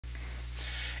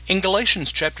In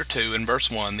Galatians chapter 2 and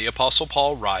verse 1, the Apostle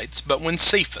Paul writes, "But when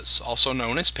Cephas, also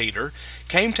known as Peter,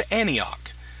 came to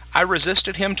Antioch, I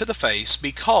resisted him to the face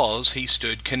because he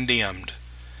stood condemned."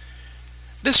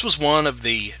 This was one of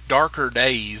the darker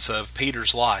days of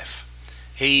Peter's life.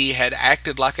 He had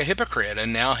acted like a hypocrite,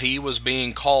 and now he was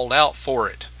being called out for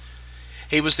it.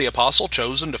 He was the apostle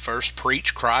chosen to first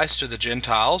preach Christ to the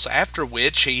Gentiles, after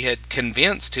which he had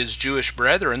convinced his Jewish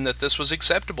brethren that this was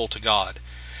acceptable to God.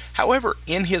 However,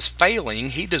 in his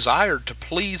failing, he desired to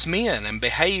please men and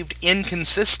behaved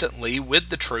inconsistently with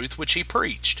the truth which he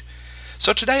preached.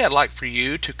 So today I'd like for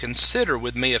you to consider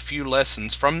with me a few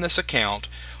lessons from this account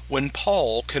when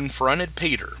Paul confronted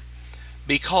Peter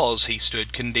because he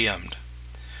stood condemned.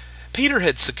 Peter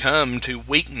had succumbed to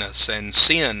weakness and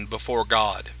sin before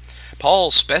God.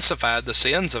 Paul specified the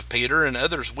sins of Peter and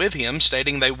others with him,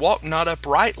 stating they walked not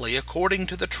uprightly according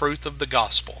to the truth of the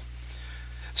gospel.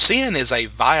 Sin is a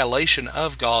violation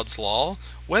of God's law,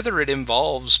 whether it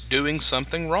involves doing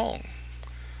something wrong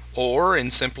or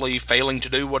in simply failing to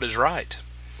do what is right.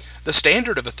 The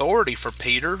standard of authority for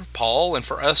Peter, Paul, and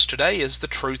for us today is the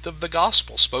truth of the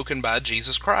gospel spoken by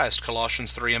Jesus Christ,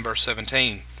 Colossians 3 and verse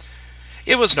 17.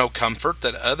 It was no comfort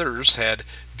that others had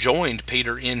joined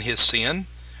Peter in his sin,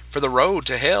 for the road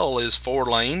to hell is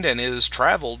four-laned and is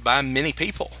traveled by many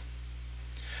people.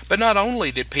 But not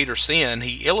only did Peter sin,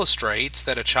 he illustrates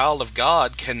that a child of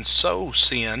God can so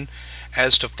sin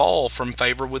as to fall from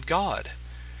favor with God.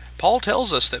 Paul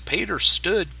tells us that Peter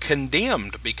stood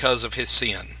condemned because of his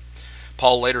sin.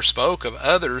 Paul later spoke of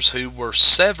others who were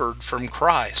severed from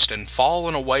Christ and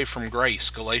fallen away from grace,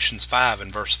 Galatians 5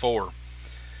 and verse 4.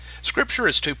 Scripture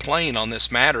is too plain on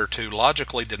this matter to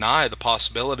logically deny the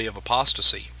possibility of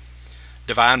apostasy.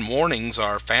 Divine warnings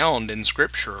are found in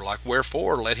Scripture, like,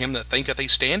 "Wherefore let him that thinketh he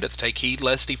standeth take heed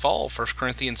lest he fall," 1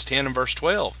 Corinthians 10 and verse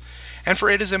 12. "And for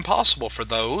it is impossible for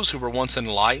those who were once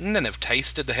enlightened and have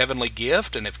tasted the heavenly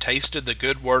gift and have tasted the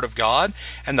good word of God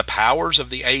and the powers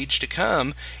of the age to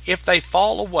come, if they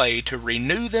fall away, to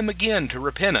renew them again to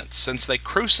repentance, since they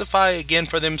crucify again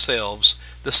for themselves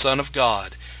the Son of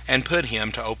God and put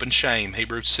him to open shame,"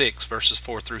 Hebrews 6 verses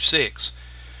 4 through 6.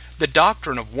 The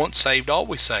doctrine of once saved,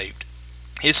 always saved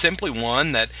is simply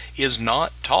one that is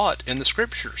not taught in the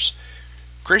Scriptures.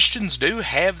 Christians do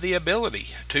have the ability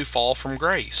to fall from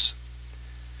grace.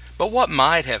 But what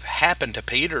might have happened to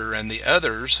Peter and the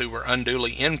others who were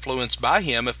unduly influenced by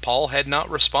him if Paul had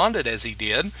not responded as he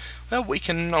did? Well, we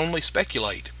can only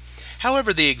speculate.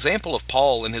 However, the example of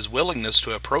Paul and his willingness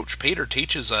to approach Peter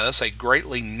teaches us a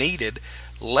greatly needed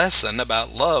lesson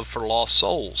about love for lost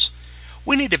souls.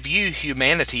 We need to view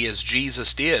humanity as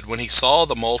Jesus did. When he saw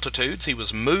the multitudes, he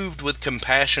was moved with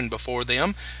compassion before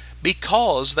them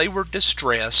because they were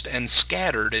distressed and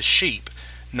scattered as sheep,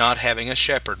 not having a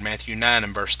shepherd, Matthew 9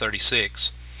 and verse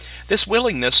 36. This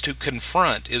willingness to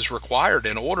confront is required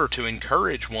in order to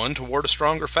encourage one toward a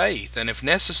stronger faith, and if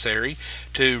necessary,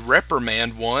 to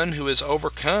reprimand one who is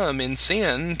overcome in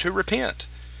sin to repent.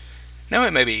 Now,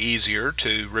 it may be easier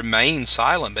to remain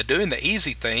silent, but doing the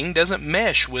easy thing doesn't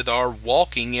mesh with our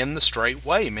walking in the straight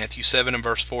way, Matthew 7 and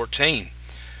verse 14.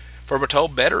 For we're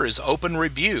told better is open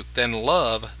rebuke than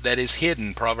love that is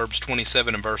hidden, Proverbs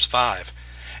 27 and verse 5.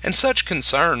 And such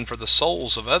concern for the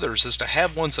souls of others is to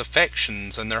have one's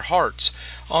affections and their hearts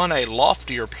on a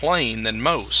loftier plane than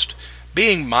most,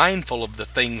 being mindful of the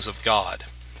things of God.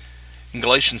 In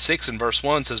Galatians 6 and verse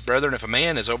 1 says, "Brethren, if a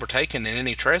man is overtaken in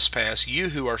any trespass,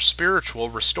 you who are spiritual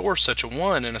restore such a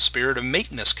one in a spirit of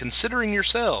meekness, considering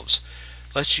yourselves,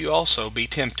 lest you also be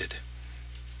tempted."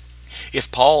 If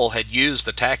Paul had used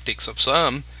the tactics of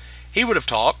some, he would have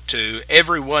talked to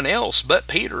everyone else but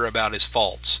Peter about his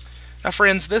faults. Now,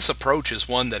 friends, this approach is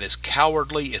one that is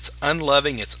cowardly, it's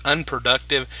unloving, it's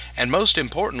unproductive, and most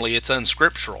importantly, it's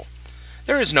unscriptural.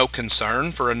 There is no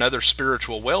concern for another's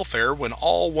spiritual welfare when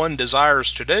all one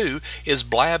desires to do is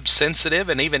blab sensitive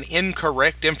and even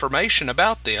incorrect information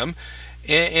about them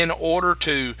in order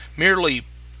to merely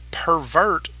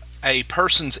pervert a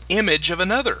person's image of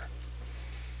another.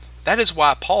 That is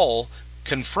why Paul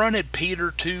confronted Peter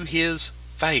to his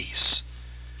face.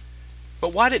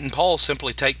 But why didn't Paul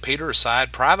simply take Peter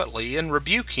aside privately and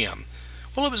rebuke him?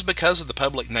 Well, it was because of the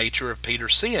public nature of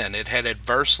Peter's sin. It had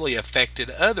adversely affected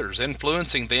others,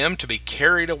 influencing them to be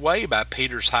carried away by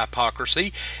Peter's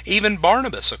hypocrisy, even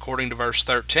Barnabas, according to verse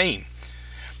 13.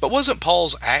 But wasn't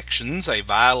Paul's actions a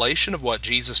violation of what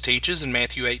Jesus teaches in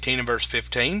Matthew 18 and verse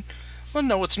 15? Well,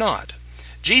 no, it's not.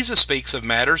 Jesus speaks of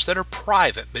matters that are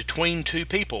private between two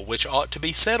people, which ought to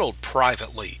be settled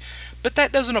privately. But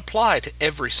that doesn't apply to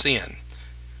every sin.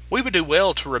 We would do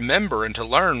well to remember and to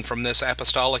learn from this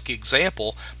apostolic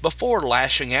example before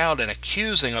lashing out and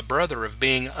accusing a brother of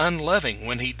being unloving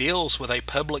when he deals with a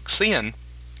public sin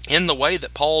in the way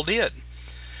that Paul did.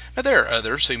 Now, there are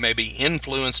others who may be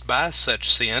influenced by such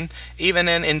sin, even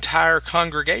an entire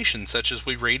congregation, such as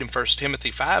we read in 1 Timothy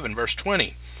 5 and verse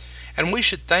 20. And we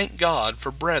should thank God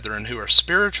for brethren who are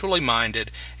spiritually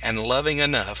minded and loving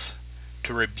enough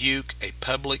to rebuke a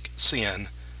public sin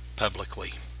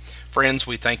publicly. Friends,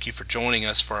 we thank you for joining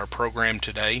us for our program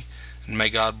today, and may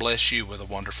God bless you with a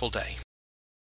wonderful day.